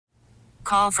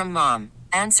Call from mom.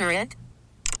 Answer it.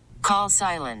 Call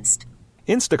silenced.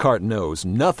 Instacart knows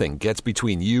nothing gets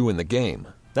between you and the game.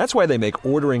 That's why they make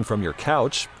ordering from your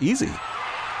couch easy.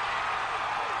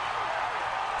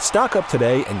 Stock up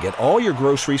today and get all your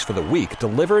groceries for the week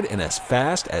delivered in as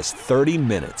fast as 30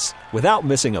 minutes without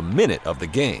missing a minute of the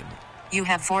game. You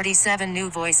have 47 new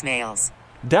voicemails.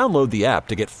 Download the app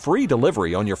to get free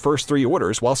delivery on your first 3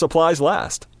 orders while supplies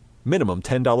last. Minimum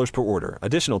 $10 per order.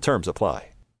 Additional terms apply.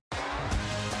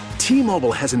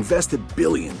 T-Mobile has invested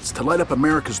billions to light up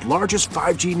America's largest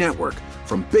 5G network,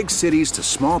 from big cities to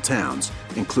small towns,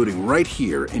 including right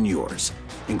here in yours.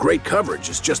 And great coverage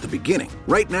is just the beginning.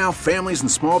 Right now, families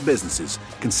and small businesses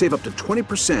can save up to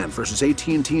 20% versus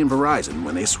AT&T and Verizon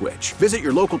when they switch. Visit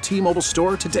your local T-Mobile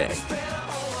store today.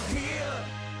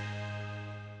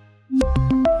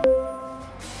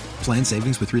 Plan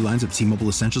savings with 3 lines of T-Mobile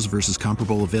Essentials versus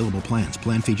comparable available plans.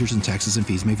 Plan features and taxes and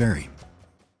fees may vary.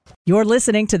 You're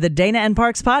listening to the Dana and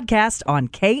Parks podcast on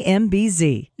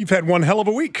KMBZ. You've had one hell of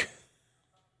a week.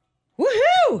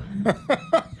 Woohoo!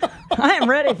 I am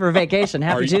ready for vacation.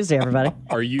 Happy Tuesday, everybody.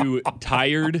 Are you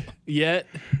tired yet?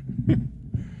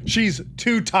 She's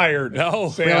too tired. No.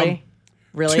 Sam.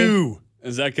 Really? 2.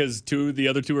 Is that because the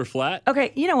other 2 are flat?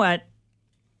 Okay, you know what?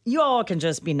 You all can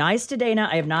just be nice to Dana.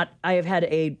 I have had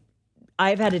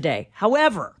a day.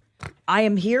 However, I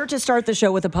am here to start the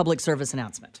show with a public service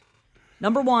announcement.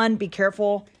 Number 1, be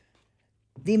careful.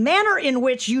 The manner in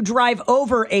which you drive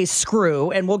over a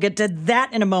screw, and we'll get to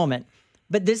that in a moment,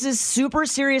 but this is super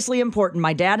seriously important.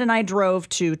 My dad and I drove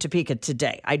to Topeka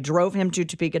today. I drove him to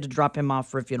Topeka to drop him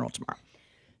off for a funeral tomorrow.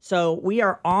 So we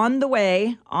are on the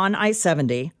way on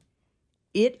I-70.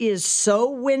 It is so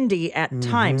windy at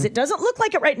times. It doesn't look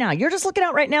like it right now. You're just looking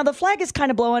out right now. The flag is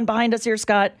kind of blowing behind us here,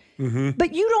 Scott.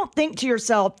 But you don't think to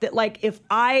yourself that, like, if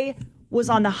I was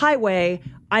on the highway,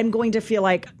 I'm going to feel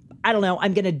like, I don't know,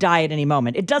 I'm going to die at any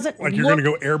moment. It doesn't Like you're going to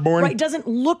go airborne? Right, it doesn't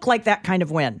look like that kind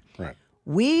of wind. Right.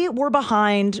 We were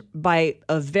behind by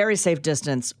a very safe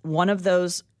distance one of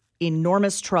those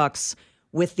enormous trucks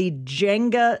with the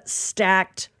Jenga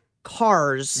stacked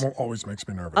cars. Always makes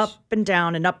me nervous. Up and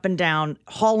down,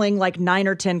 hauling like 9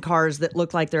 or 10 cars that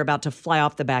look like they're about to fly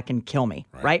off the back and kill me,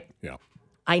 right? Yeah.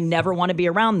 I never want to be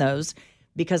around those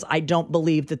because I don't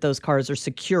believe that those cars are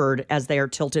secured as they are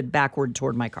tilted backward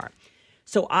toward my car.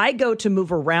 So I go to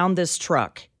move around this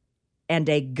truck, and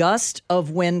a gust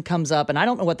of wind comes up, and I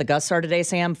don't know what the gusts are today,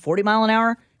 Sam. 40 mile an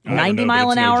hour? 90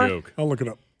 mile an hour? No joke. I'll look it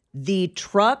up. The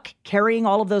truck carrying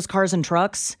all of those cars and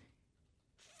trucks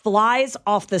flies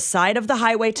off the side of the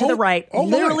highway to the right,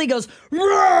 literally goes,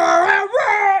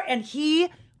 and he,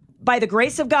 by the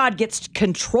grace of God, gets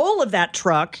control of that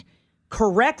truck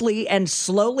correctly and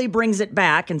slowly brings it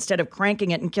back instead of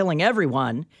cranking it and killing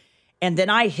everyone. And then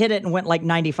I hit it and went like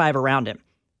 95 around him.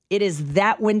 It is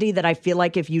that windy that I feel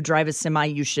like if you drive a semi,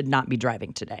 you should not be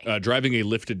driving today. Driving a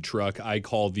lifted truck, I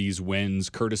call these winds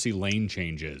courtesy lane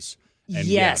changes. And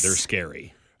yes. Yeah, they're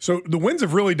scary. So the winds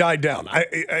have really died down.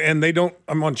 And they don't,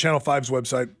 I'm on Channel 5's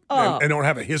website, and don't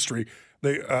have a history.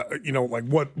 They, like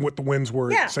what the winds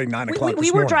were, say 9 o'clock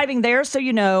we were driving there,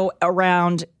 so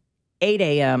around 8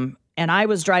 a.m., and I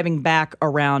was driving back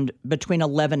around between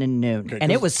 11 and noon. Okay, and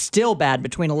it was still bad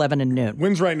between 11 and noon.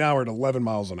 Winds right now are at 11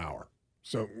 miles an hour,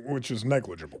 which is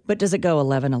negligible. But does it go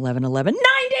 11, 11, 11,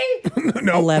 90?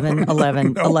 No. 11,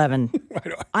 11, No. 11.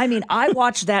 I mean, I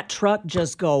watched that truck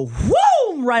just go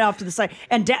whoom right off to the side.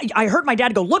 And I heard my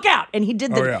dad go, look out. And he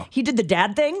did the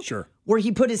dad thing. Sure. Where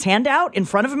he put his hand out in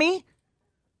front of me.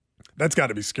 That's got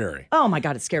to be scary. Oh, my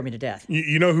God, it scared me to death.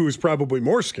 You know who was probably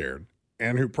more scared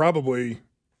and who probably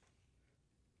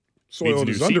soiled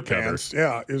his underpants,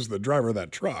 is the driver of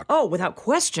that truck. Oh, without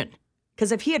question.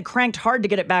 Because if he had cranked hard to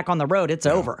get it back on the road, it's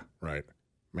over. Right.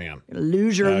 Man.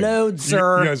 Lose your load,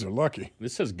 sir. You guys are lucky.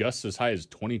 This says gusts as high as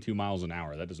 22 miles an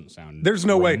hour. That doesn't sound There's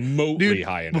no way. remotely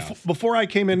high enough. Before I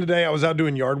came in today, I was out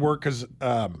doing yard work because,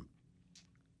 I'm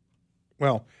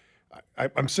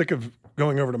sick of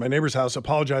going over to my neighbor's house,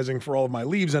 apologizing for all of my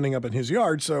leaves ending up in his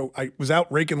yard. So I was out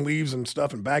raking leaves and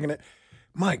stuff and bagging it.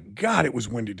 My God, it was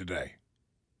windy today.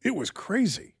 It was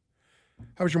crazy.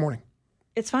 How was your morning?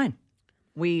 It's fine.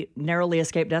 We narrowly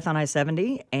escaped death on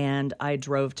I-70, and I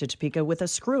drove to Topeka with a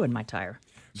screw in my tire.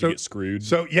 Did you get screwed?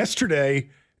 So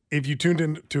yesterday, if you tuned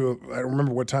in to, I don't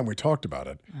remember what time we talked about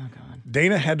it. Oh, God.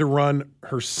 Dana had to run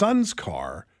her son's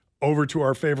car over to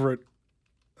our favorite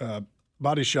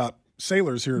body shop,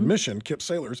 Sailors here in Mission, Kip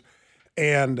Sailors.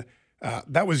 And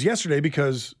that was yesterday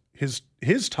because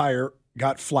his tire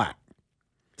got flat.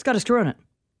 It's got a screw in it.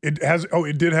 It has. Oh,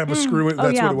 it did have a screw in. Oh,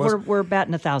 That's yeah, what it was. we're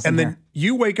batting 1,000 And here. then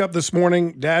you wake up this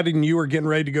morning, Dad, and you are getting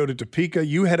ready to go to Topeka.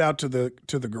 You head out to the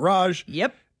garage.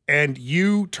 Yep. And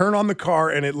you turn on the car,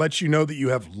 and it lets you know that you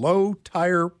have low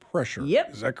tire pressure.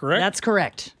 Yep. Is that correct? That's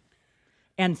correct.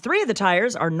 And 3 of the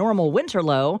tires are normal winter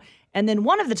low, and then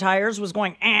one of the tires was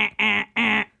going,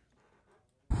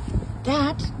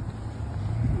 That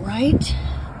right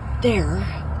there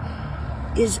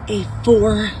is a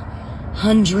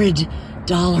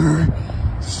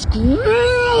 $400 screw.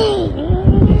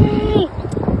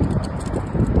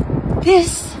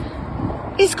 This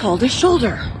is called a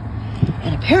shoulder.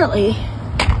 And apparently,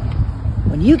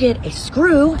 when you get a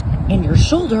screw in your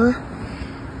shoulder,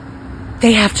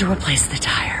 they have to replace the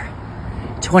tire.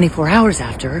 24 hours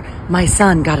after, my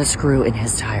son got a screw in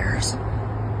his tires.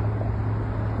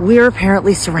 We're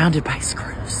apparently surrounded by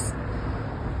screws.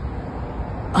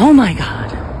 Oh my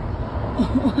God.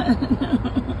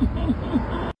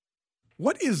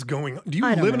 What is going on? Do you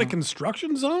I don't live in a know.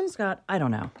 construction zone? Scott, I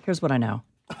don't know. Here's what I know.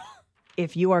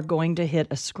 If you are going to hit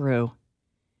a screw,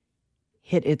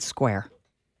 hit it square.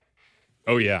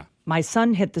 Oh, yeah. My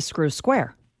son hit the screw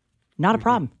square. Not a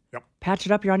problem. Yep. Patch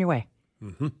it up, you're on your way.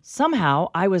 Somehow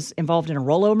I was involved in a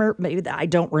rollover, maybe I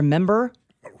don't remember,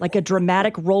 like a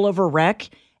dramatic rollover wreck,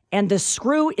 and the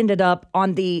screw ended up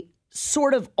on the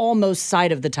sort of almost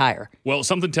side of the tire. Well,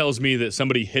 something tells me that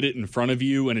somebody hit it in front of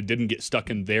you and it didn't get stuck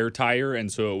in their tire,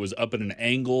 and so it was up at an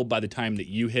angle by the time that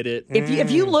you hit it. If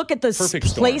you look at the Perfect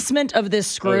storm. placement of this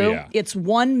screw, yeah. it's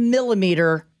 1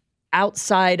 millimeter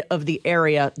outside of the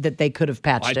area that they could have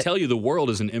patched I it. tell you, the world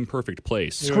is an imperfect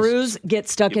place. Screws get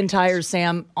stuck in tires,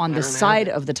 Sam, on the side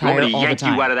of the You want tire me to all the yank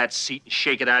time. you out of that seat and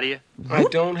shake it out of you? I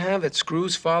don't have it.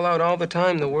 Screws fall out all the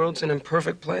time. The world's an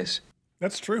imperfect place.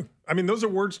 That's true. I mean, those are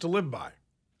words to live by.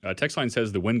 Text line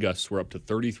says the wind gusts were up to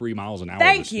 33 miles an hour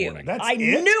Thank this you. morning. That's I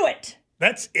it? knew it.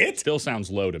 That's it? Still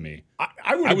sounds low to me.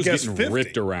 I would I have was guessed getting 50.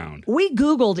 ripped around. We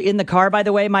Googled in the car, by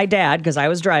the way, my dad, because I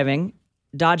was driving,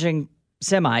 dodging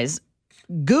semis,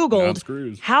 Not Googled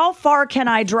screws. how far can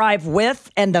I drive with,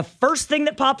 and the first thing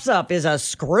that pops up is a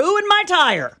screw in my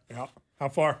tire. Yeah. How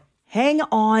far? Hang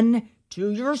on to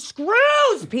your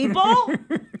screws, people.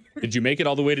 Did you make it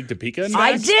all the way to Topeka? and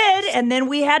I back? did, and then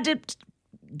we had to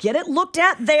get it looked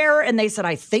at there, and they said,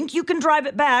 I think you can drive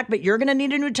it back, but you're going to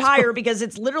need a new tire because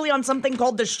it's literally on something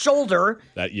called the shoulder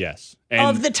Yes. And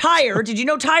of the tire. Did you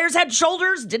know tires had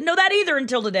shoulders? Didn't know that either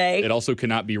until today. it also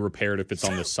cannot be repaired if it's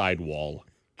on the sidewall.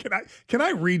 Can I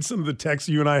read some of the texts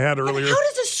you and I had earlier? How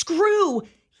does a screw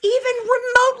even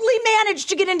remotely manage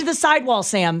to get into the sidewall,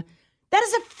 Sam? That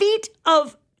is a feat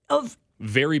of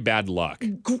Very bad luck.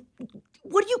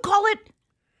 what do you call it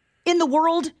in the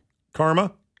world?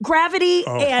 Karma? Gravity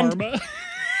and Karma?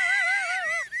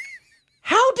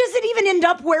 how does it even end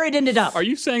up where it ended up? Are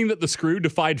you saying that the screw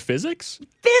defied physics?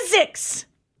 Physics.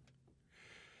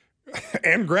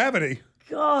 And gravity.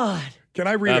 God. Can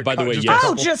I read by the way, just yes. a Oh,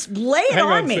 couple? just lay it Hang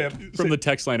on me. Sam. From the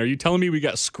text line, are you telling me we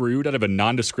got screwed out of a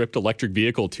nondescript electric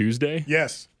vehicle Tuesday?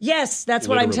 Yes. Yes, that's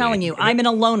what I'm Literally. telling you. I'm in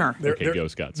a loaner. Okay, go,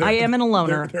 Scott. I am in a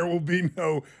loner. There will be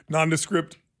no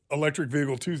nondescript electric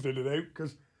vehicle Tuesday today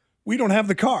because we don't have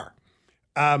the car.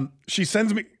 She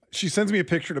sends me a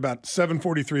picture at about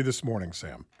 7:43 this morning,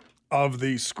 Sam, of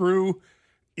the screw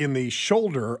in the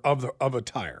shoulder of a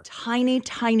tire. Tiny,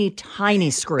 tiny, tiny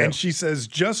screw. And she says,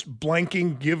 just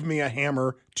blanking, give me a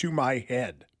hammer to my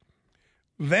head.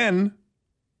 Then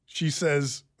she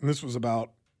says, and this was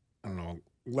about,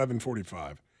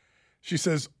 11:45. She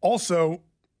says, also,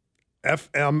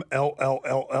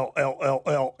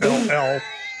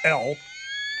 FMLLLLLLLLL.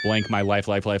 Blank my life.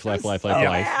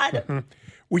 Bad.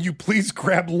 Will you please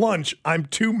grab lunch? I'm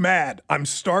too mad. I'm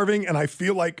starving and I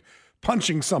feel like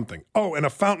punching something. Oh, and a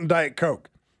Fountain Diet Coke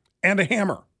and a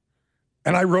hammer.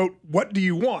 And I wrote, what do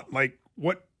you want? Like,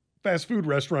 what fast food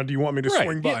restaurant do you want me to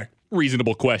swing by? Yeah.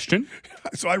 Reasonable question.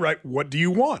 So I write, what do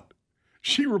you want?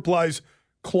 She replies,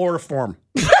 chloroform.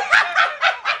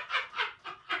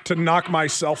 To knock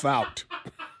myself out.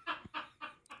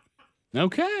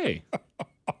 Okay.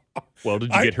 Well,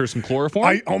 did you get her some chloroform?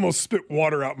 I almost spit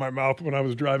water out my mouth when I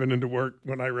was driving into work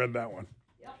when I read that one.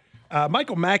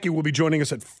 Michael Mackey will be joining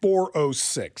us at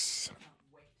 4:06.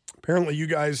 Apparently, you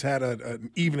guys had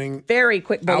an evening. Very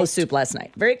quick bowl Out. of soup last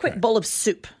night. Very quick bowl of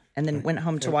soup. And then went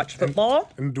home to watch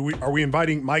football. And are we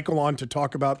inviting Michael on to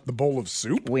talk about the bowl of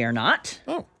soup? We are not.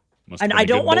 Oh, Must And have been I a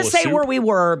don't good want to bowl of say soup. where we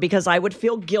were because I would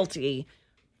feel guilty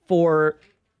for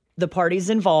the parties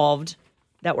involved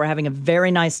that were having a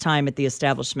very nice time at the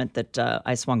establishment that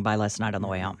I swung by last night on the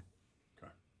way home.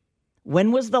 Okay.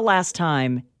 When was the last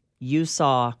time you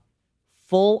saw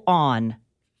full on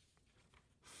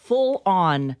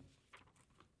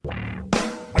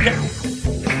Okay.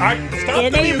 All right, stop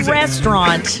in the a music.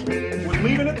 restaurant. We're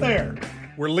leaving it there.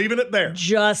 We're leaving it there.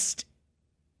 Just,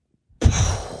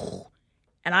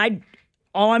 and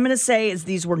all I'm going to say is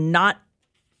these were not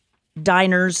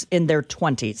diners in their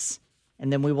 20s.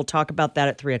 And then we will talk about that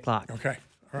at 3:00. Okay.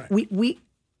 All right.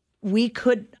 We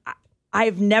could,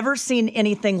 I've never seen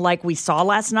anything like we saw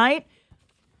last night.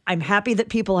 I'm happy that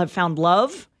people have found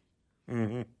love.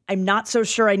 Mm-hmm. I'm not so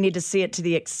sure I need to see it to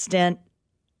the extent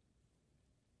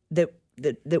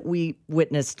that we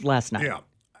witnessed last night. Yeah.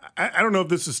 I don't know if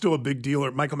this is still a big deal. Or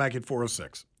Michael Mack at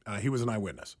 406. He was an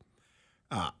eyewitness.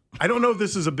 I don't know if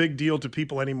this is a big deal to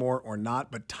people anymore or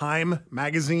not, but Time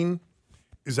Magazine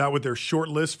is out with their short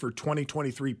list for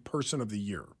 2023 Person of the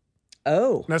Year.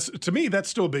 Oh. Now, to me, that's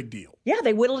still a big deal. Yeah,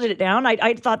 they whittled it down.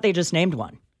 I thought they just named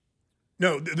one.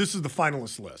 No, this is the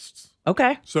finalist lists.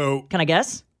 Okay. So, can I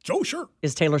guess? Oh, sure.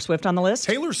 Is Taylor Swift on the list?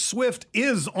 Taylor Swift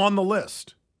is on the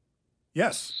list.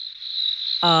 Yes.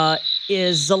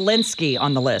 Is Zelensky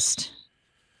on the list?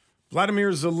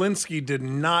 Vladimir Zelensky did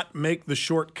not make the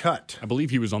short cut. I believe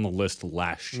he was on the list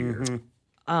last year.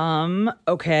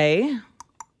 Okay.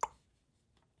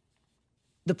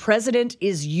 The president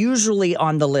is usually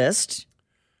on the list.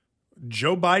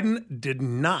 Joe Biden did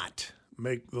not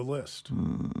make the list.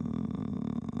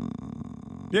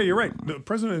 Yeah, you're right. The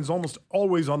president is almost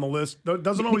always on the list.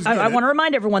 Doesn't always get I it. want to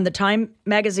remind everyone the Time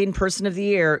Magazine Person of the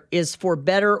Year is for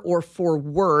better or for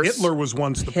worse. Hitler was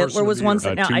once the person Hitler was of the once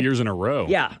year. now, 2 years in a row.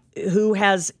 Yeah, who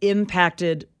has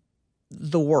impacted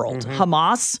the world?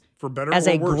 Hamas, For better as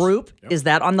or a worse. group, Yep. is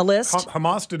that on the list?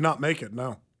 Hamas did not make it,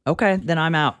 no. Okay, then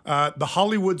I'm out. The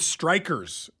Hollywood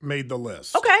Strikers made the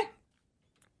list. Okay.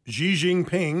 Xi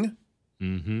Jinping,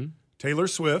 Taylor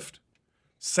Swift,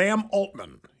 Sam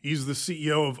Altman. He's the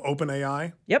CEO of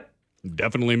OpenAI. Yep.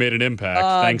 Definitely made an impact.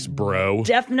 Thanks, bro.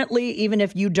 Definitely, even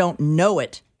if you don't know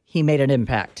it, he made an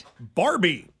impact.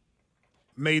 Barbie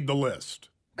made the list.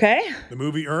 Okay. The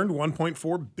movie earned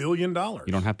 $1.4 billion. You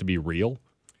don't have to be real.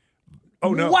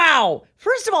 Oh, no. Wow.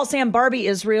 First of all, Sam, Barbie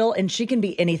is real, and she can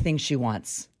be anything she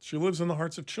wants. She lives in the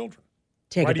hearts of children.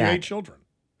 Take Why it do you back. hate children?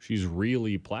 She's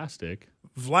really plastic.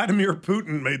 Vladimir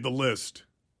Putin made the list.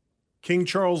 King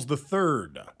Charles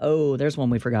III. Oh, there's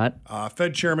one we forgot.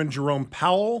 Fed Chairman Jerome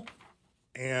Powell.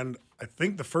 And I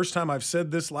think the first time I've said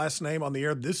this last name on the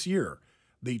air this year,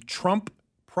 the Trump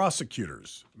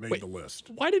prosecutors made the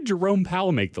list. Why did Jerome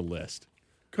Powell make the list?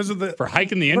 Because of the For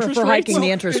hiking the interest for rates? hiking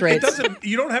the interest It rates. doesn't.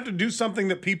 You don't have to do something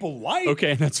that people like.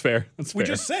 Okay, that's fair. That's We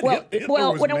fair. just said Well,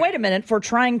 Hitler was wait a minute. For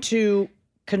trying to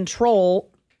control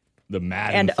the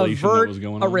mad and inflation that avert was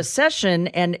going a on. recession,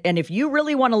 and if you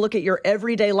really want to look at your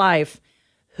everyday life,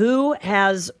 who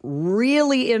has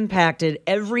really impacted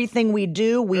everything we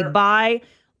do, we buy?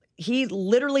 He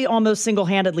literally almost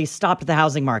single-handedly stopped the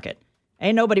housing market.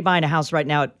 Ain't nobody buying a house right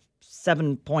now at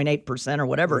 7.8% or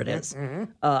whatever it is.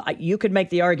 You could make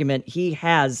the argument he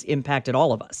has impacted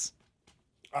all of us.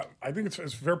 I think it's a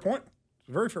fair point. It's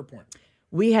a very fair point.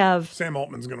 We have Sam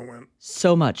Altman's going to win.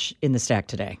 so much in the stack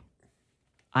today.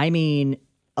 I mean,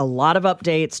 a lot of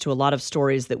updates to a lot of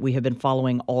stories that we have been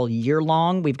following all year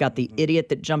long. We've got the idiot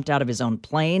that jumped out of his own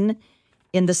plane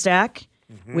in the stack.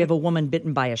 We have a woman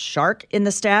bitten by a shark in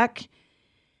the stack.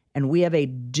 And we have a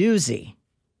doozy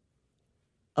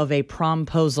of a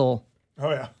promposal Oh,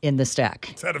 yeah. in the stack.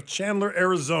 It's out of Chandler,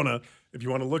 Arizona. If you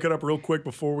want to look it up real quick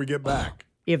before we get back.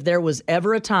 If there was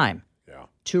ever a time Yeah.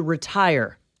 to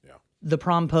retire the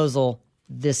promposal,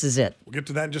 this is it. We'll get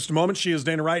to that in just a moment. She is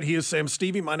Dana Wright. He is Sam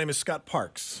Stevie. My name is Scott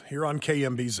Parks here on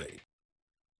KMBZ.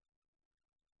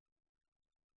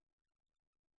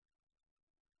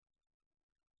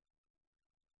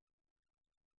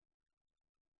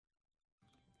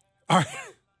 All right.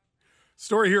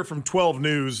 Story here from 12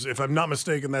 News. If I'm not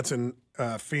mistaken, that's in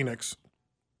Phoenix.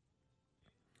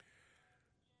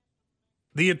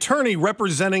 The attorney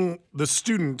representing the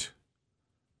student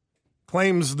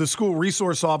claims the school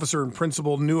resource officer and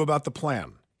principal knew about the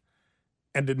plan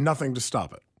and did nothing to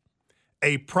stop it.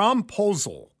 A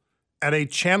promposal at a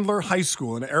Chandler High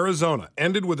School in Arizona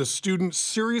ended with a student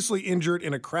seriously injured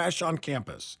in a crash on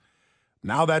campus.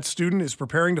 Now that student is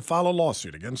preparing to file a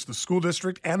lawsuit against the school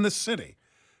district and the city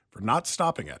for not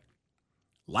stopping it.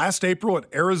 Last April at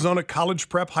Arizona College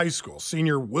Prep High School,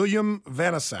 senior William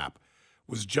Vanasap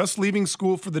was just leaving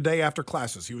school for the day after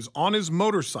classes. He was on his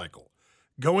motorcycle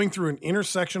going through an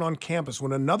intersection on campus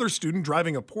when another student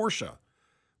driving a Porsche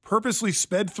purposely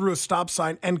sped through a stop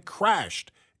sign and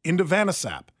crashed into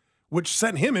Vanasap, which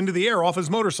sent him into the air off his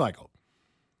motorcycle.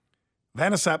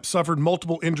 Vanasap suffered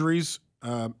multiple injuries.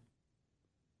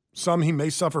 Some he may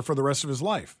suffer for the rest of his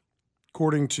life,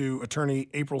 according to attorney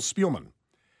April Spielman.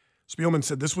 Spielman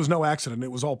said this was no accident.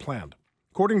 It was all planned.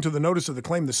 According to the notice of the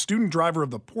claim, the student driver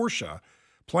of the Porsche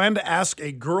planned to ask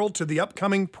a girl to the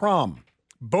upcoming prom.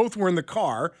 Both were in the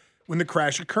car when the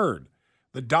crash occurred.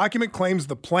 The document claims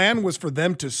the plan was for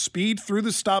them to speed through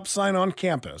the stop sign on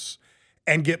campus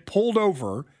and get pulled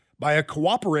over by a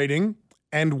cooperating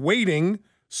and waiting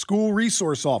school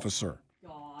resource officer.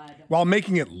 God. While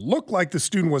making it look like the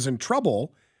student was in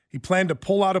trouble, he planned to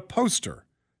pull out a poster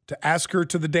to ask her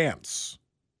to the dance.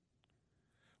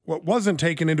 What wasn't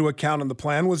taken into account in the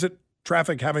plan was that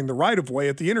traffic having the right-of-way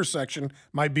at the intersection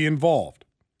might be involved.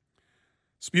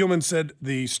 Spielman said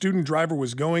the student driver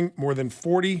was going more than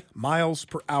 40 miles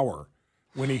per hour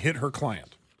when he hit her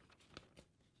client.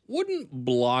 Wouldn't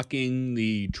blocking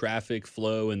the traffic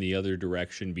flow in the other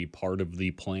direction be part of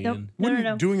the plan? Nope.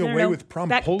 Wouldn't doing away with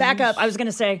promposals? Back up. I was going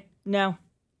to say, no.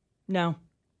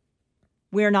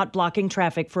 We are not blocking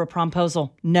traffic for a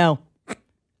promposal. No.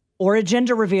 Or a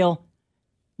gender reveal.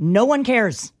 No one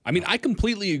cares. I mean, I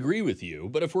completely agree with you,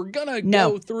 but if we're going to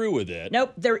go through with it.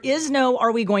 Nope. There is no,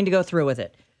 are we going to go through with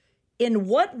it? In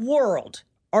what world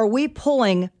are we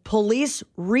pulling police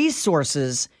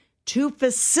resources to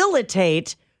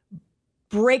facilitate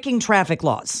breaking traffic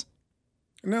laws?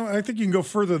 No, I think you can go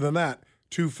further than that.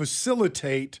 To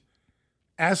facilitate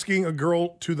asking a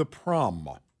girl to the prom.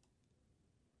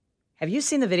 Have you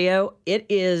seen the video? It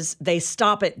is, they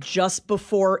stop it just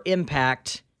before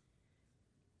impact.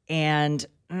 And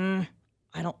I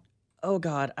don't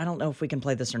know if we can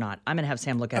play this or not. I'm going to have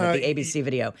Sam look at it, the ABC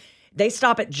video. They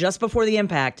stop it just before the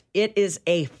impact. It is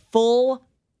a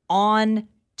full-on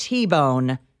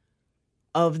T-bone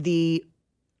of the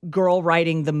girl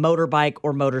riding the motorbike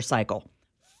or motorcycle.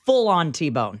 Full-on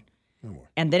T-bone.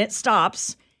 And then it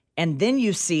stops, and then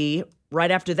you see,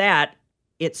 right after that,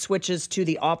 it switches to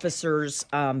the officer's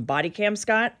body cam,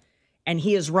 Scott, and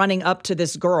he is running up to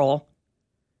this girl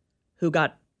who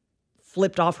got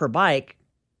flipped off her bike,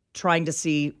 trying to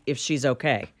see if she's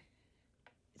okay.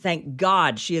 Thank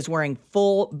God she is wearing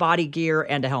full body gear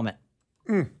and a helmet.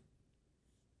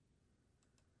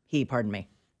 Pardon me.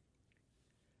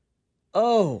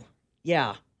 Oh,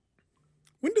 yeah.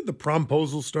 When did the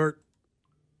promposal start?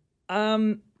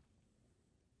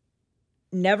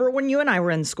 Never when you and I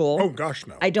were in school. Oh, gosh,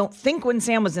 no. I don't think when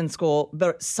Sam was in school,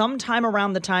 but sometime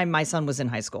around the time my son was in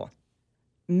high school.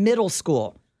 Middle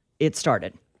school, it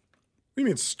started. What do you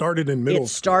mean it started in middle school? It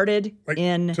started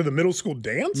to the middle school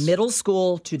dance? Middle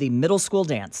school to the middle school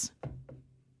dance.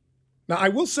 Now, I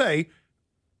will say,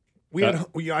 I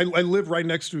live right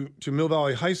next to Mill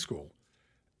Valley High School,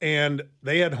 and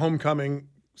they had homecoming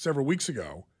several weeks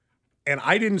ago, and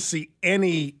I didn't see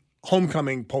any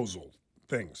homecoming posal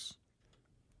things.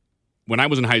 When I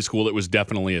was in high school, it was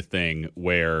definitely a thing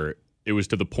where it was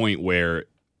to the point where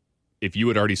if you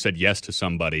had already said yes to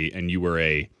somebody and you were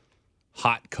a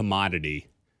hot commodity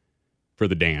for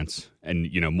the dance and,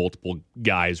 multiple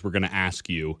guys were going to ask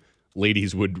you,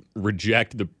 ladies would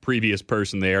reject the previous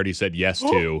person they already said yes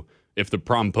to if the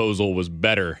promposal was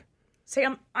better.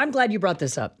 Sam, I'm glad you brought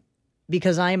this up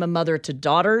because I am a mother to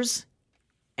daughters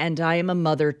and I am a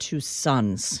mother to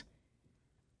sons.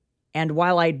 And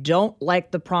while I don't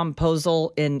like the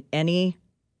promposal in any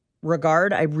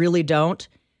regard, I really don't,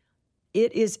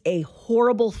 it is a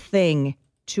horrible thing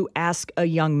to ask a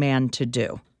young man to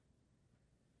do.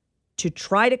 To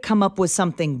try to come up with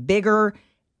something bigger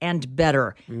and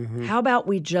better. Mm-hmm. How about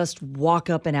we just walk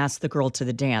up and ask the girl to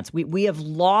the dance? We have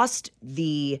lost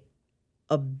the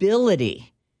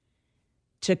ability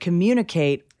to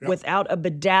communicate without a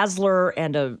bedazzler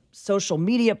and a social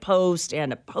media post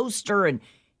and a poster and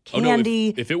candy.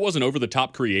 Oh, no, if it wasn't over the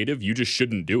top creative, you just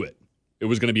shouldn't do it. It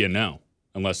was going to be a no.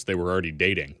 Unless they were already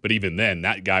dating. But even then,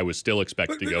 that guy was still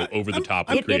expected to go over the top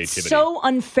with creativity. It's so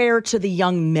unfair to the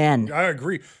young men. I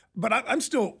agree. But I'm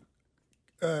still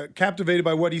captivated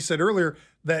by what he said earlier,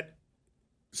 that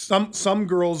some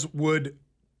girls would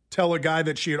tell a guy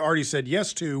that she had already said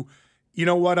yes to, you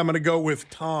know what, I'm going to go with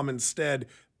Tom instead.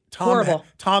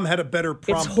 Tom had a better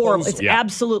promposal. It's horrible. It's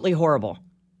absolutely horrible.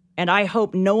 And I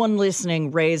hope no one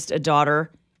listening raised a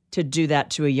daughter to do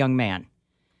that to a young man.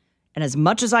 And as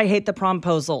much as I hate the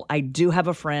promposal, I do have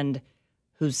a friend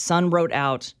whose son wrote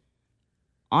out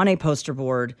on a poster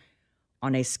board,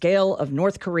 on a scale of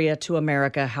North Korea to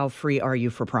America, how free are you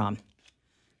for prom?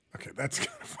 Okay, that's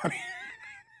kind of funny.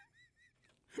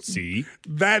 See?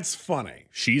 That's funny.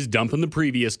 She's dumping the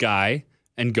previous guy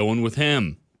and going with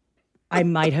him. I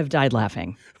might have died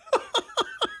laughing.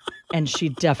 And she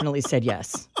definitely said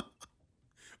yes.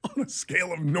 On a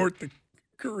scale of North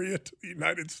Korea to the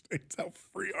United States, how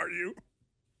free are you?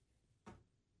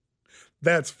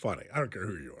 That's funny. I don't care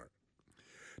who you are.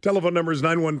 Telephone number is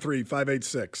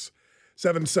 913-586-0960.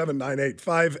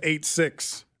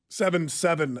 586-7798.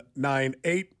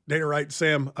 586-7798. Dana Wright,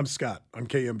 Sam, I'm Scott on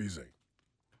KMBZ.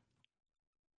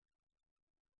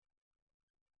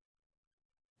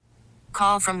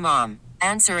 Call from mom.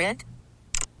 Answer it.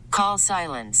 Call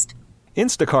silenced.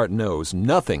 Instacart knows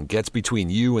nothing gets between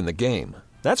you and the game.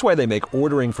 That's why they make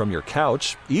ordering from your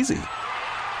couch easy.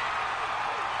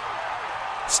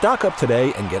 Stock up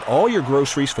today and get all your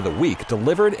groceries for the week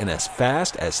delivered in as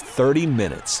fast as 30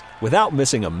 minutes without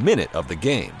missing a minute of the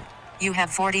game. You have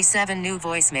 47 new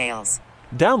voicemails.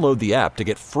 Download the app to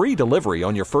get free delivery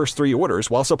on your first 3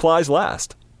 orders while supplies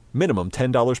last. Minimum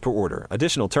 $10 per order.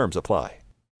 Additional terms apply.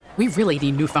 We really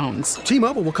need new phones.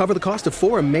 T-Mobile will cover the cost of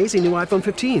 4 amazing new iPhone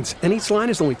 15s, and each line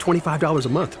is only $25 a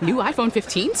month. New iPhone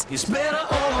 15s? It's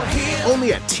better over here.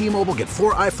 Only at T-Mobile, get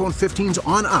 4 iPhone 15s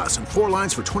on us and 4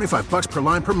 lines for $25 per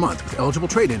line per month with eligible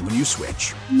trade-in when you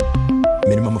switch.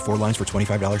 Minimum of 4 lines for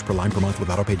 $25 per line per month with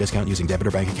autopay discount using debit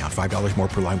or bank account. $5 more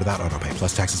per line without autopay,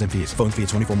 plus taxes and fees. Phone fee at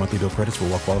 24 monthly bill credits for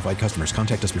well-qualified customers.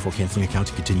 Contact us before canceling account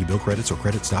to continue bill credits or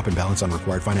credit stop and balance on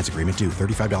required finance agreement due.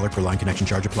 $35 per line connection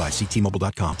charge applies. See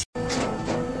T-Mobile.com.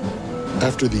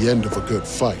 After the end of a good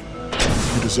fight,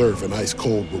 you deserve an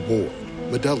ice-cold reward.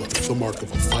 Modelo is the mark of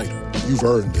a fighter. You've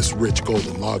earned this rich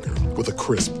golden lager with a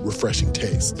crisp, refreshing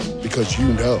taste. Because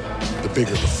you know, the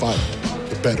bigger the fight,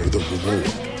 the better the reward.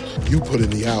 You put in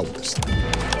the hours,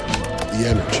 the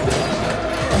energy,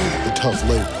 the tough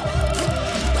labor.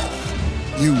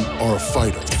 You are a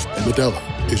fighter, and Modelo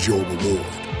is your reward.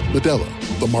 Modelo,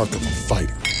 the mark of a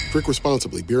fighter. Drink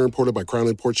responsibly. Beer imported by Crown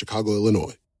Imports, Chicago,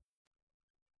 Illinois.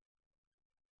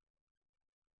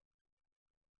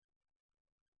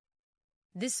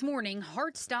 This morning,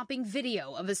 heart-stopping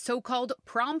video of a so-called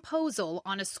promposal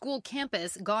on a school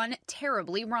campus gone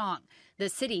terribly wrong. The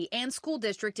city and school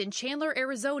district in Chandler,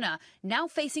 Arizona, now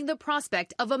facing the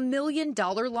prospect of $1 million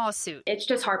lawsuit. It's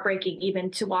just heartbreaking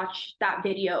even to watch that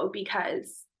video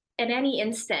because in any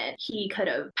instant, he could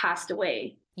have passed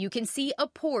away. You can see a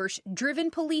Porsche driven,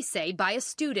 police say, by a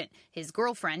student, his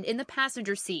girlfriend in the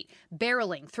passenger seat,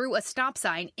 barreling through a stop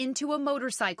sign into a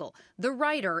motorcycle. The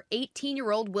rider,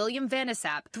 18-year-old William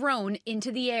Vanisap, thrown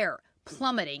into the air,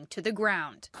 plummeting to the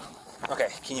ground. Okay,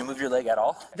 can you move your leg at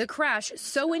all? The crash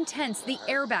so intense the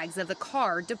airbags of the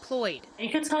car deployed. You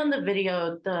could tell in the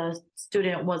video the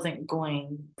student wasn't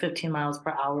going 15 miles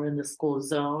per hour in the school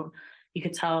zone. You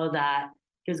could tell that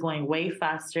he was going way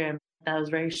faster. That was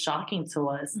very shocking to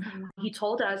us. Mm-hmm. He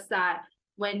told us that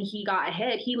when he got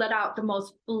hit, he let out the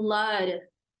most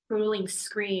blood-curdling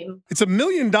scream. It's $1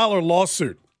 million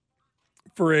lawsuit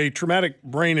for a traumatic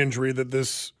brain injury that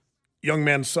this young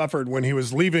man suffered when he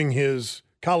was leaving his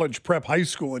college prep high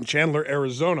school in Chandler,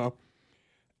 Arizona,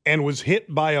 and was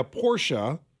hit by a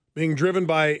Porsche being driven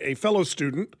by a fellow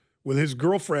student with his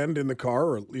girlfriend in the car,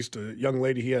 or at least a young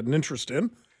lady he had an interest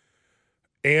in.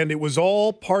 And it was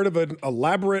all part of an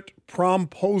elaborate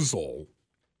promposal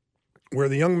where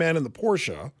the young man in the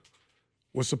Porsche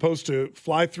was supposed to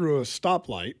fly through a stop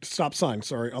sign,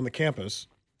 on the campus,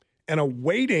 and a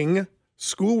waiting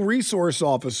school resource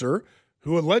officer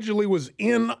who allegedly was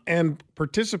in and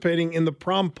participating in the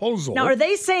promposal. Now, are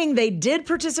they saying they did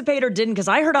participate or didn't? Because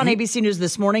I heard on ABC News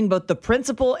this morning, both the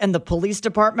principal and the police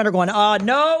department are going,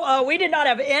 no, we did not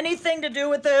have anything to do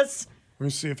with this. Let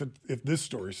me see if this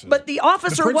story says. But the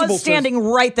officer was standing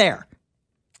right there.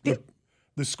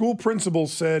 The school principal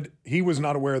said he was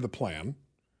not aware of the plan.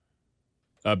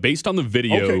 Based on the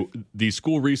video, the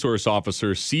school resource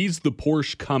officer sees the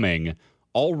Porsche coming,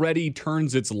 already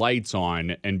turns its lights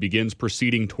on, and begins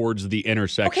proceeding towards the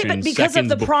intersection. Okay, but because of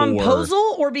the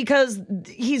promposal or because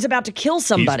he's about to kill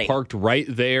somebody? He's parked right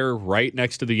there, right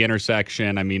next to the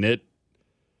intersection. I mean,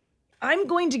 I'm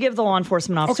going to give the law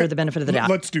enforcement officer the benefit of the doubt.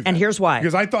 Let's do that. And here's why.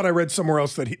 Because I thought I read somewhere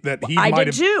else that he might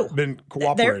have been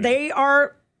cooperating. They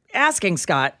are asking,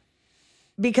 Scott,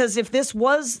 because if this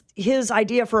was his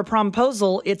idea for a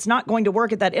promposal, it's not going to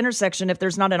work at that intersection if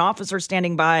there's not an officer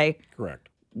standing by. Correct.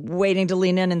 Waiting to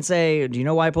lean in and say, do you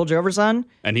know why I pulled you over, son?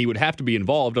 And he would have to be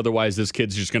involved. Otherwise, this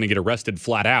kid's just going to get arrested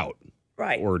flat out.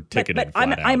 Right. Or ticketed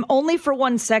but I'm only for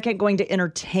 1 second going to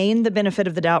entertain the benefit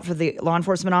of the doubt for the law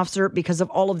enforcement officer because of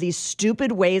all of these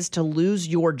stupid ways to lose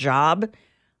your job.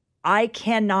 I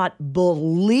cannot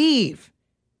believe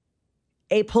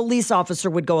a police officer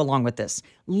would go along with this.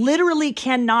 Literally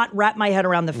cannot wrap my head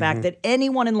around the fact that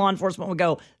anyone in law enforcement would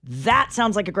go, that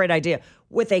sounds like a great idea.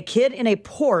 With a kid in a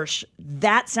Porsche,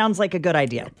 that sounds like a good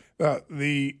idea.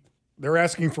 They're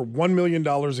asking for $1 million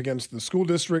against the school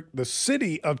district, the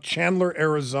city of Chandler,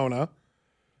 Arizona,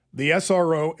 the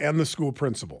SRO, and the school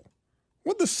principal.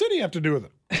 What'd the city have to do with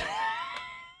it?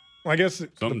 Well, I guess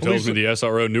something tells me the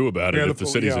SRO knew about it if the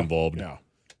city's involved. Yeah.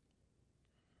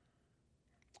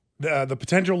 The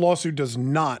potential lawsuit does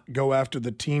not go after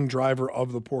the teen driver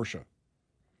of the Porsche.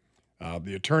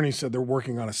 The attorney said they're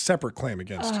working on a separate claim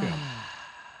against him.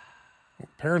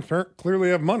 Parents clearly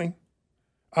have money.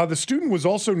 The student was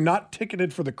also not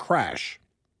ticketed for the crash.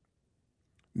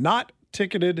 Not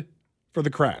ticketed for the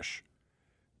crash.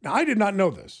 Now, I did not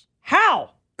know this.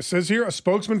 How? It says here, a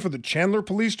spokesman for the Chandler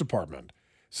Police Department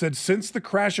said since the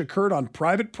crash occurred on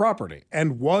private property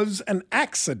and was an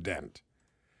accident,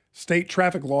 state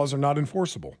traffic laws are not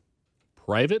enforceable.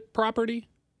 Private property?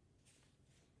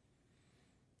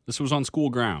 This was on school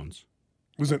grounds.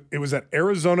 It was at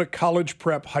Arizona College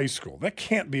Prep High School. That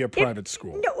can't be a private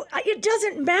school. No, it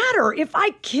doesn't matter. If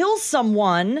I kill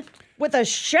someone with a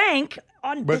shank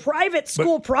on private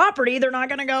school property, they're not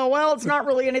going to go, well, it's not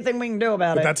really anything we can do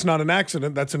about it. But that's not an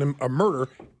accident. That's a murder.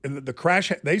 The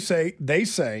crash, they say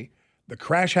the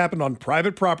crash happened on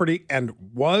private property and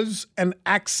was an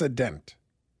accident.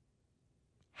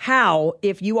 How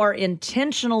if you are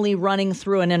intentionally running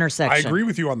through an intersection? I agree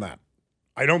with you on that.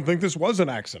 I don't think this was an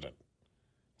accident.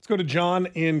 Let's go to John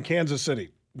in Kansas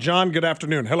City. John, good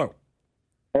afternoon. Hello.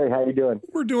 Hey, how you doing?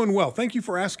 We're doing well. Thank you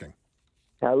for asking.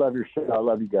 I love your show. I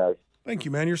love you guys. Thank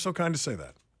you, man. You're so kind to say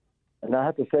that. And I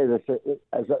have to say this,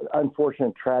 as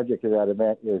unfortunate, tragic as that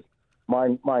event is,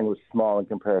 mine was small in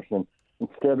comparison.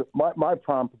 Instead, my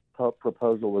prom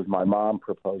proposal was my mom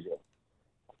proposal.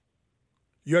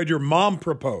 You had your mom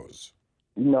propose?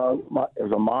 No, it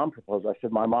was a mom proposal. I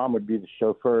said my mom would be the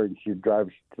chauffeur and she'd drive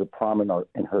us to the prom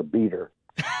in her beater.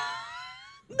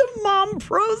 The mom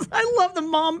pros. I love the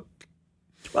mom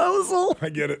proposal. I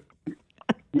get it.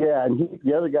 Yeah, and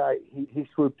the other guy, he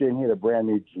swooped in. He had a brand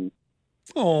new Jeep.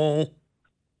 Oh.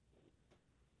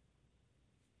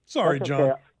 Sorry, That's John.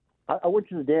 okay. I went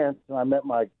to the dance and I met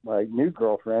my new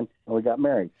girlfriend and we got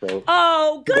married. So.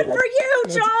 Oh, good for you,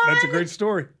 John. That's a great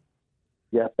story.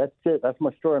 Yeah, that's it. That's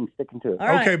my story. I'm sticking to it. All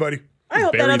right. Okay, buddy. I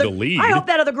hope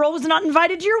that other girl was not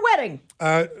invited to your wedding.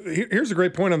 Here's a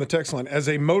great point on the text line. As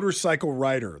a motorcycle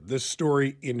rider, this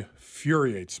story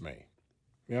infuriates me.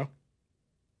 Yeah?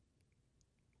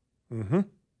 Mm-hmm.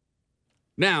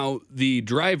 Now, the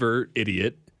driver,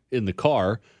 idiot, in the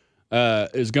car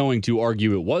is going to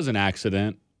argue it was an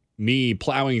accident. Me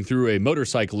plowing through a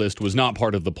motorcyclist was not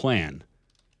part of the plan.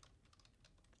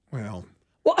 Well,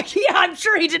 yeah, I'm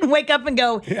sure he didn't wake up and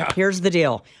go, here's the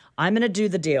deal. I'm going to do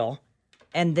the deal.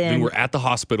 And then we're at the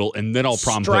hospital, and then I'll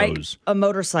strike propose. A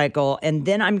motorcycle, and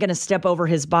then I'm going to step over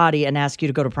his body and ask you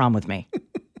to go to prom with me.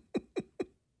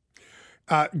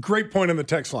 Great point on the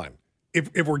text line.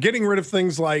 If we're getting rid of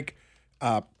things like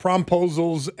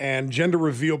promposals and gender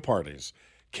reveal parties,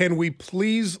 can we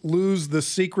please lose the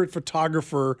secret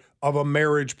photographer of a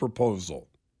marriage proposal?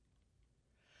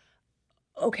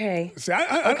 Okay. See,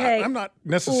 I'm not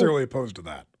necessarily opposed to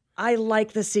that. I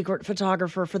like the secret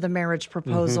photographer for the marriage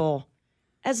proposal,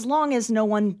 as long as no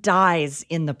one dies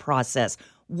in the process.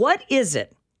 What is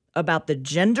it about the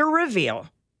gender reveal?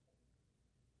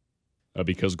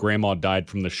 Because grandma died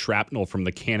from the shrapnel from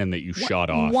the cannon that you shot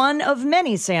off. One of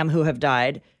many, Sam, who have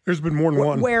died. There's been more than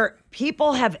one. Where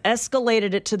people have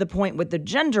escalated it to the point with the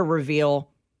gender reveal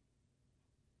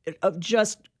of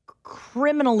just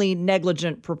criminally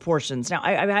negligent proportions. Now,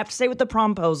 I have to say with the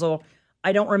promposal,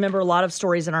 I don't remember a lot of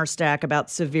stories in our stack about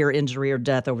severe injury or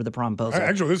death over the promposal.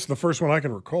 Actually, this is the first one I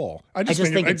can recall. I just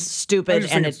think it's stupid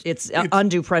and it's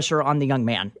undue pressure on the young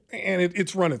man. And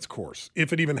it's run its course,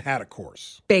 if it even had a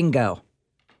course. Bingo.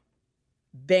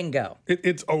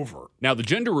 It's over. Now, the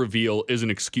gender reveal is an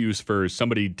excuse for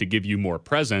somebody to give you more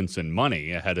presents and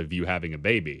money ahead of you having a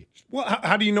baby. Well,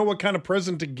 how do you know what kind of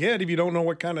present to get if you don't know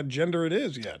what kind of gender it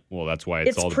is yet? Well, that's why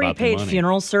it's all about the prepaid money.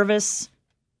 Funeral service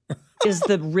is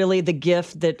really the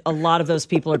gift that a lot of those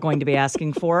people are going to be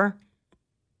asking for.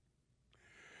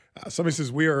 Somebody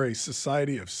says, we are a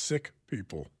society of sick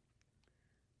people.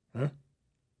 Huh?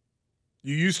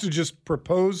 You used to just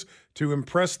propose to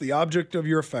impress the object of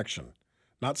your affection,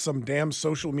 not some damn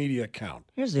social media account.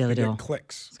 Here's the other deal.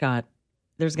 Clicks. Scott,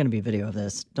 there's going to be a video of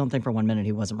this. Don't think for 1 minute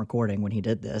he wasn't recording when he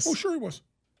did this. Oh, sure he was.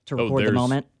 To record the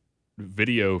moment.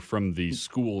 Video from the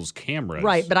school's cameras.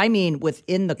 Right, but I mean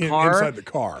within the car. Inside the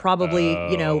car. Probably,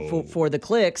 for the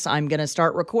clicks, I'm going to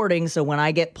start recording. So when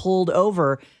I get pulled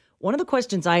over, one of the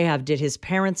questions I have, did his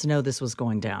parents know this was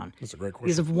going down? That's a great question.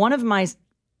 Because if one of my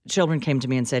children came to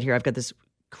me and said, here, I've got this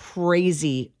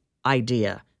crazy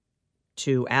idea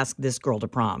to ask this girl to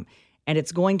prom, and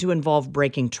it's going to involve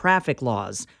breaking traffic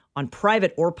laws on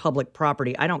private or public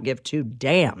property, I don't give two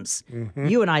damns.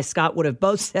 You and I, Scott, would have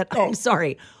both said, I'm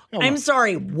sorry. I'm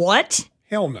sorry, what?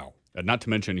 Hell no. Not to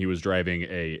mention he was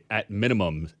driving at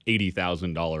minimum,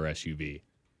 $80,000 SUV.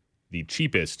 The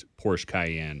cheapest Porsche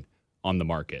Cayenne on the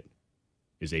market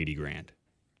is $80,000.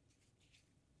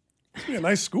 Must be a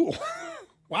nice school.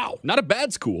 Wow. Not a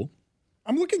bad school.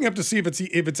 I'm looking up to see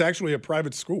if it's actually a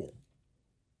private school.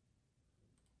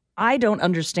 I don't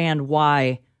understand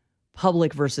why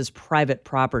public versus private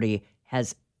property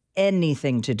has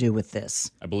anything to do with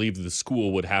this. I believe the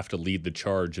school would have to lead the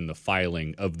charge in the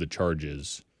filing of the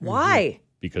charges. Why?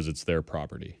 Because it's their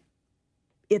property.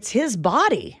 It's his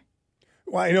body.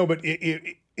 Well, I know, but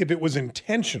if it was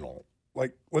intentional,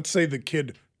 like let's say the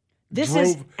kid This drove,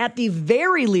 is, at the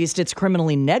very least, it's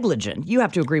criminally negligent. You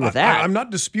have to agree with that. I'm not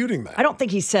disputing that. I don't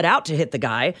think he set out to hit the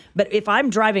guy, but if I'm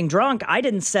driving drunk, I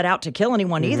didn't set out to kill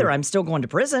anyone either. I'm still going to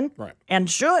prison. Right. And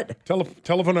should.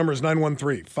 Telephone number is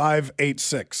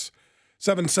 913-586-7798,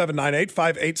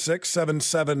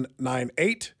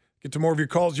 586-7798. Get to more of your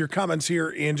calls, your comments here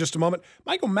in just a moment.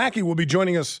 Michael Mackey will be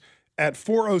joining us at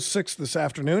 4:06 this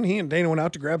afternoon. He and Dana went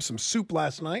out to grab some soup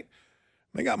last night.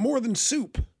 They got more than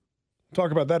soup.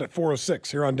 Talk about that at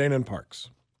 4:06 here on Dana and Parks.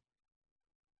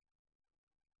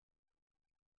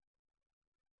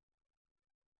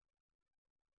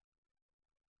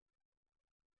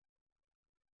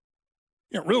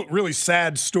 Yeah, really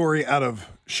sad story out of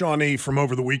Shawnee from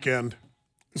over the weekend.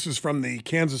 This is from the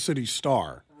Kansas City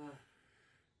Star.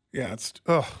 Yeah,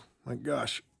 oh my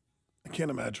gosh, I can't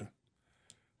imagine.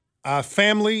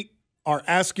 Family are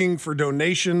asking for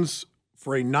donations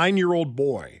for a 9-year-old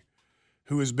boy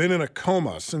who has been in a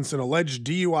coma since an alleged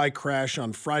DUI crash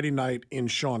on Friday night in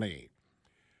Shawnee.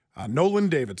 Nolan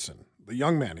Davidson, the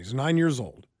young man, he's 9 years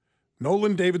old.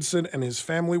 Nolan Davidson and his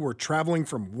family were traveling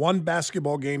from one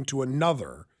basketball game to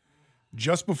another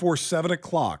just before 7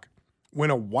 o'clock when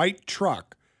a white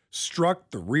truck struck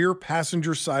the rear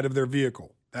passenger side of their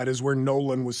vehicle. That is where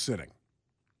Nolan was sitting.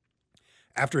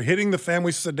 After hitting the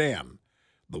family's sedan,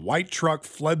 the white truck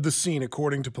fled the scene,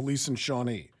 according to police in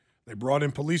Shawnee. They brought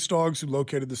in police dogs who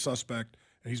located the suspect,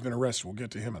 and he's been arrested. We'll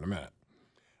get to him in a minute.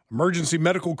 Emergency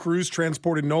medical crews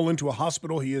transported Nolan to a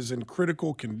hospital. He is in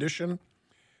critical condition.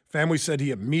 Family said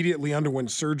he immediately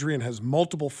underwent surgery and has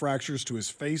multiple fractures to his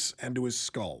face and to his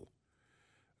skull.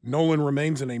 Nolan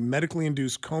remains in a medically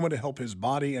induced coma to help his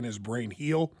body and his brain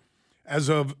heal. As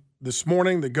of this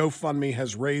morning, the GoFundMe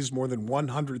has raised more than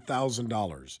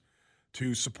 $100,000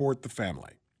 to support the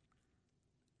family.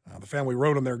 The family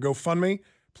wrote on their GoFundMe,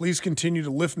 "Please continue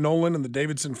to lift Nolan and the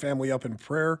Davidson family up in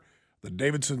prayer. The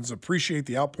Davidsons appreciate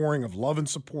the outpouring of love and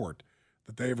support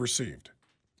that they have received."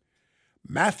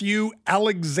 Matthew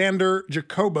Alexander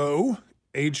Jacobo,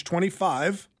 age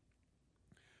 25,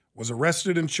 was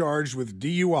arrested and charged with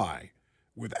DUI,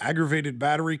 with aggravated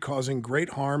battery causing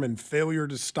great harm and failure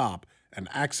to stop, an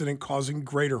accident causing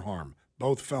greater harm,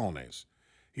 both felonies.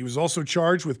 He was also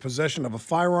charged with possession of a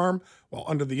firearm while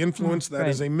under the influence. That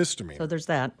is a misdemeanor. So there's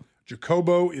that.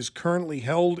 Jacobo is currently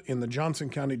held in the Johnson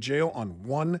County Jail on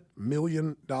 $1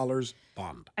 million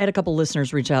bond. I had a couple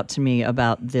listeners reach out to me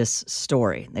about this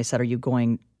story. They said, "Are you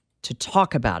going to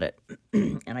talk about it?"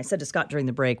 And I said to Scott during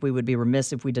the break, we would be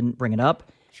remiss if we didn't bring it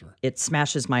up. Sure. It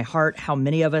smashes my heart how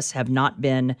many of us have not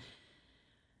been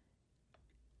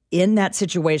in that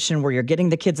situation where you're getting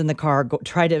the kids in the car,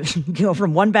 try to go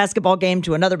from one basketball game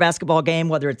to another basketball game,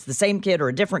 whether it's the same kid or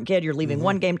a different kid, you're leaving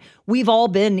one game. We've all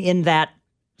been in that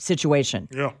situation.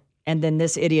 Yeah. And then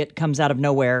this idiot comes out of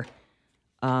nowhere,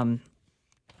 and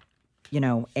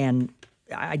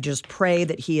I just pray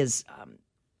that he is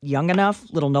young enough,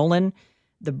 little Nolan.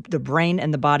 The brain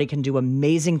and the body can do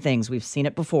amazing things. We've seen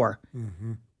it before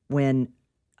when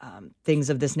things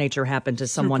of this nature happen to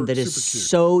someone that is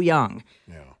so young.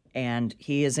 Yeah. And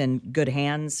he is in good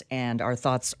hands, and our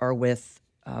thoughts are with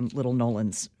little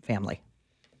Nolan's family.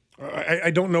 I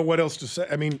don't know what else to say.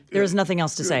 I mean, there's nothing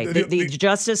else to say. The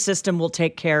justice system will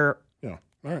take care all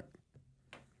right.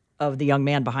 of the young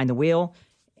man behind the wheel,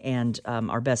 and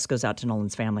our best goes out to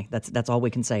Nolan's family. That's all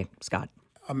we can say, Scott.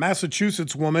 A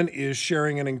Massachusetts woman is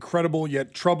sharing an incredible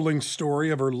yet troubling story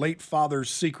of her late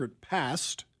father's secret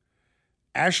past.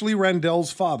 Ashley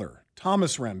Randell's father,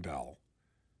 Thomas Randell,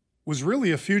 was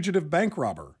really a fugitive bank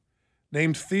robber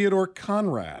named Theodore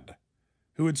Conrad,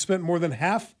 who had spent more than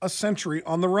half a century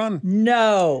on the run.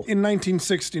 No. In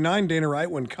 1969, Dana Wright,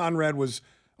 when Conrad was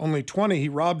only 20, he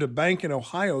robbed a bank in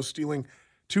Ohio, stealing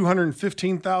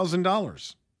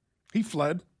 $215,000. He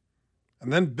fled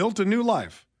and then built a new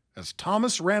life as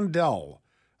Thomas Randell,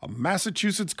 a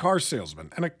Massachusetts car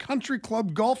salesman and a country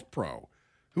club golf pro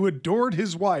who adored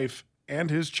his wife and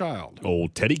his child.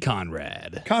 Old Teddy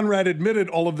Conrad. Conrad admitted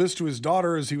all of this to his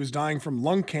daughter as he was dying from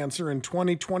lung cancer in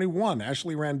 2021.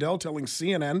 Ashley Randell telling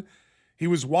CNN He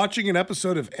was watching an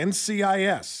episode of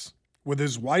NCIS with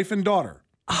his wife and daughter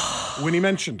when he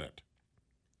mentioned it.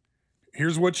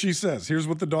 Here's what she says. Here's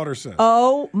what the daughter says.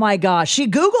 Oh, my gosh. She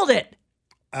Googled it.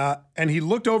 And he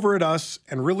looked over at us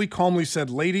and really calmly said,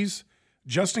 ladies,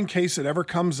 just in case it ever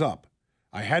comes up,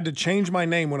 I had to change my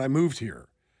name when I moved here.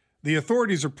 The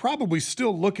authorities are probably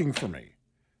still looking for me.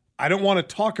 I don't want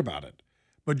to talk about it,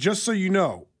 but just so you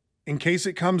know, in case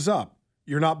it comes up,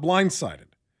 you're not blindsided.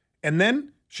 And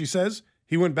then, she says,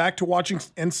 he went back to watching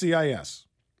NCIS.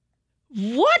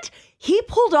 What? He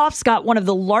pulled off, Scott, one of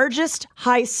the largest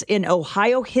heists in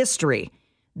Ohio history,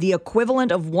 the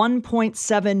equivalent of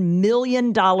 $1.7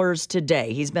 million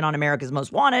today. He's been on America's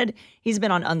Most Wanted. He's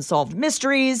been on Unsolved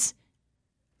Mysteries.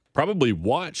 Probably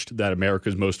watched that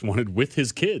America's Most Wanted with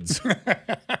his kids.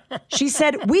 She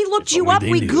said, we looked you up.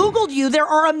 We Googled you. There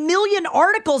are 1 million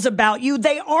articles about you.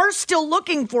 They are still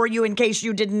looking for you in case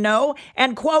you didn't know.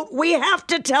 And, quote, we have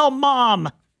to tell mom.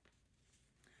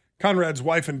 Conrad's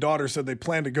wife and daughter said they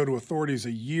planned to go to authorities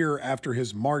a year after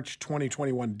his March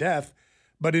 2021 death.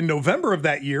 But in November of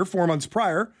that year, 4 months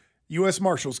prior, U.S.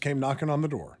 Marshals came knocking on the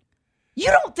door. You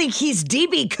don't think he's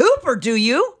D.B. Cooper, do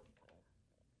you?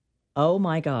 Oh,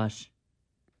 my gosh.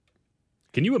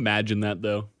 Can you imagine that,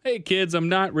 though? Hey, kids, I'm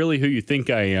not really who you think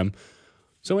I am.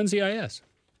 So NCIS.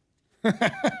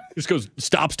 Just goes,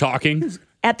 stops talking.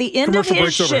 At the end of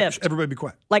his shift, everybody be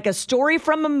quiet. Like a story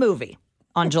from a movie,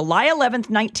 on July 11th,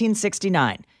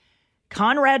 1969,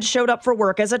 Conrad showed up for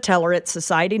work as a teller at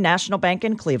Society National Bank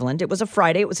in Cleveland. It was a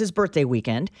Friday. It was his birthday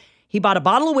weekend. He bought a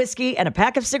bottle of whiskey and a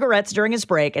pack of cigarettes during his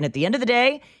break. And at the end of the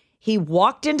day, he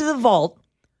walked into the vault,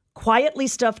 quietly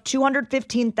stuffed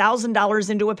 $215,000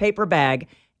 into a paper bag,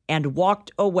 and walked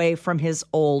away from his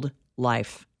old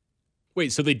life.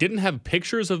 Wait, so they didn't have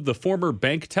pictures of the former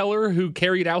bank teller who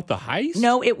carried out the heist?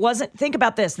 No, it wasn't. Think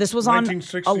about this. This was on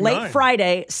a late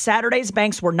Friday. Saturday's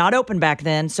banks were not open back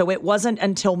then, so it wasn't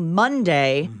until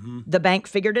Monday the bank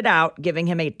figured it out, giving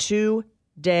him a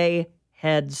 2-day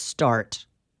head start.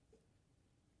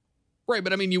 Right,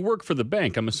 but I mean, you work for the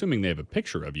bank. I'm assuming they have a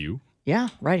picture of you. Yeah,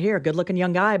 right here. Good-looking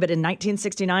young guy. But in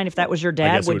 1969, if that was your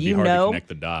dad, would you know? Connect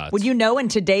the dots. Would you know in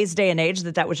today's day and age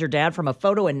that was your dad from a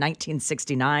photo in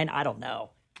 1969? I don't know.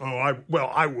 Oh, I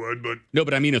would, but no.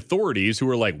 But I mean, authorities who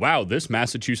are like, "Wow, this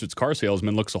Massachusetts car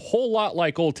salesman looks a whole lot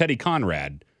like old Teddy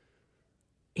Conrad."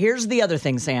 Here's the other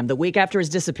thing, Sam. The week after his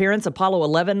disappearance, Apollo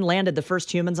 11 landed the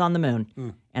first humans on the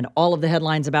moon, and all of the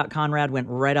headlines about Conrad went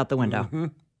right out the window. Mm-hmm.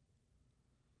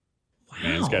 Wow.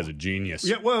 Man, this guy's a genius.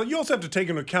 Yeah, well, you also have to take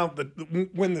into account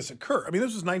that when this occurred. I mean,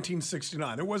 this was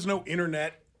 1969. There was no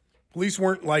internet. Police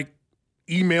weren't like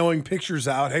emailing pictures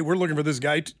out. Hey, we're looking for this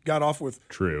guy. Got off with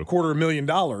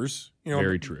 $250,000. You know,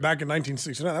 very true. Back in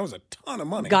 1969, that was a ton of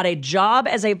money. Got a job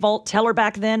as a vault teller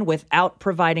back then without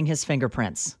providing his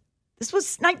fingerprints. This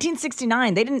was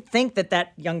 1969. They didn't think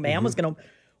that young man was going to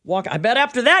walk. I bet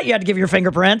after that you had to give your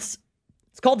fingerprints.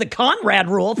 It's called the Conrad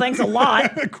rule. Thanks a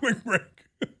lot. Quick break.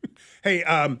 Hey,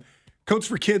 Coats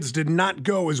for Kids did not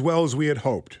go as well as we had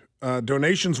hoped.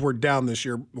 Donations were down this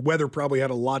year. The weather probably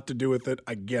had a lot to do with it.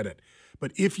 I get it.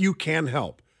 But if you can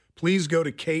help, please go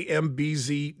to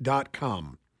kmbz.com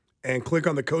and click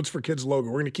on the Coats for Kids logo.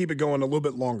 We're going to keep it going a little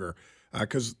bit longer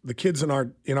because the kids in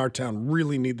our town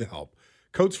really need the help.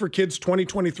 Coats for Kids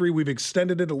 2023, we've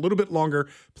extended it a little bit longer.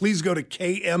 Please go to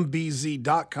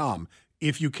kmbz.com.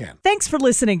 if you can. Thanks for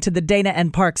listening to the Dana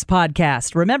and Parks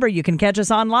podcast. Remember, you can catch us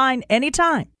online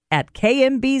anytime at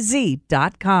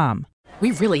kmbz.com. We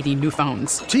really need new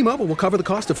phones. T-Mobile will cover the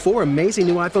cost of 4 amazing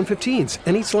new iPhone 15s,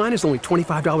 and each line is only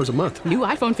 $25 a month. New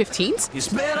iPhone 15s? It's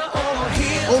better over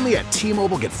here. Only at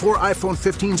T-Mobile, get 4 iPhone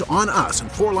 15s on us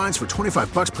and 4 lines for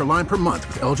 $25 per line per month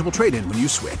with eligible trade-in when you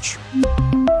switch.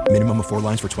 Minimum of 4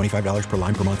 lines for $25 per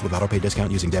line per month with autopay discount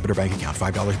using debit or bank account.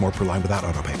 $5 more per line without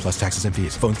autopay, plus taxes and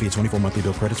fees. Phone fee at 24 monthly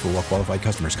bill credits for well-qualified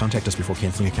customers. Contact us before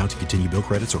canceling account to continue bill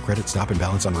credits or credit stop and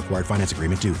balance on required finance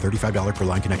agreement due. $35 per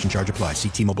line connection charge applies. See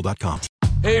T-Mobile.com.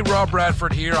 Hey, Rob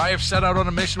Bradford here. I have set out on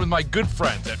a mission with my good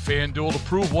friends at FanDuel to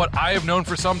prove what I have known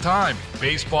for some time.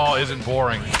 Baseball isn't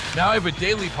boring. Now I have a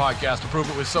daily podcast to prove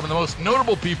it with some of the most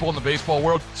notable people in the baseball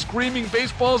world, screaming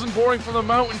baseball isn't boring from the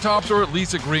mountaintops, or at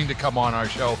least agreeing to come on our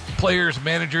show. Players,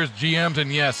 managers, GMs,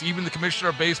 and yes, even the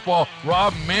commissioner of baseball,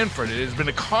 Rob Manfred. It has been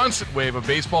a constant wave of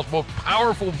baseball's most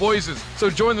powerful voices. So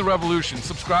join the revolution.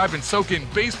 Subscribe and soak in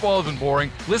Baseball Isn't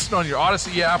Boring. Listen on your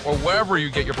Odyssey app or wherever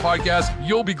you get your podcasts.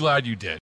 You'll be glad you did.